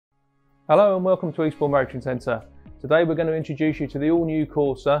Hello and welcome to Eastbourne Motoring Centre. Today we're going to introduce you to the all-new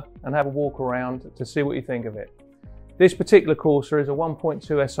Corsa and have a walk around to see what you think of it. This particular Corsa is a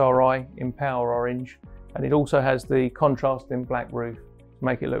 1.2 SRI in power orange, and it also has the contrasting black roof to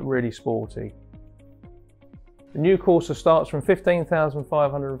make it look really sporty. The new Corsa starts from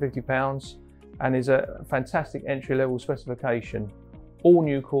 £15,550 and is a fantastic entry-level specification. All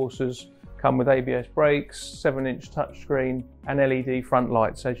new Corsas come with ABS brakes, 7-inch touchscreen and LED front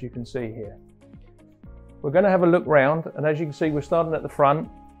lights, as you can see here. We're going to have a look round, and as you can see we're starting at the front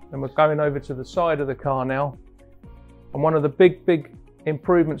and we're going over to the side of the car now. And one of the big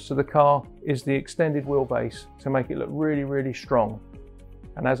improvements to the car is the extended wheelbase to make it look really strong.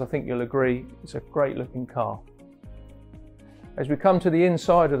 And as I think you'll agree, it's a great looking car. As we come to the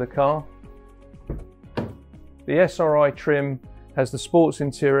inside of the car, the SRI trim has the sports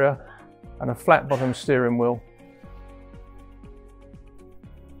interior and a flat bottom steering wheel.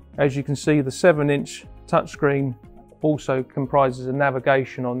 As you can see, the 7-inch touchscreen also comprises a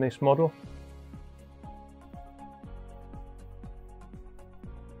navigation on this model.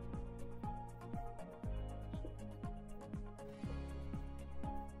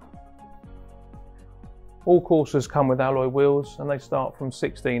 All Corsas come with alloy wheels and they start from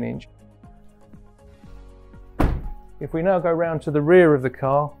 16-inch. If we now go round to the rear of the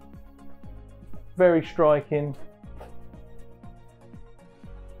car, very striking,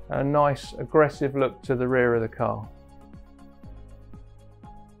 a nice aggressive look to the rear of the car.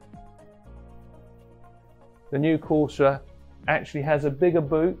 The new Corsa actually has a bigger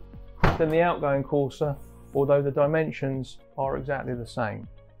boot than the outgoing Corsa, although the dimensions are exactly the same.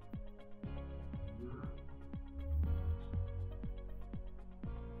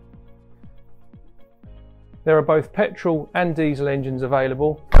 There are both petrol and diesel engines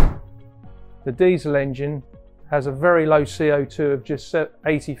available. The diesel engine has a very low CO2 of just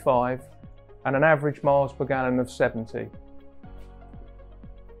 85 and an average miles per gallon of 70.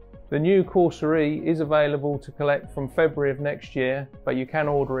 The new Corsa E is available to collect from February of next year, but you can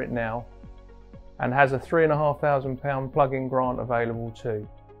order it now, and has a £3,500 plug-in grant available too.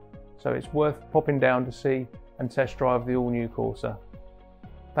 So it's worth popping down to see and test drive the all-new Corsa.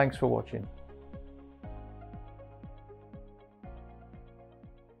 Thanks for watching.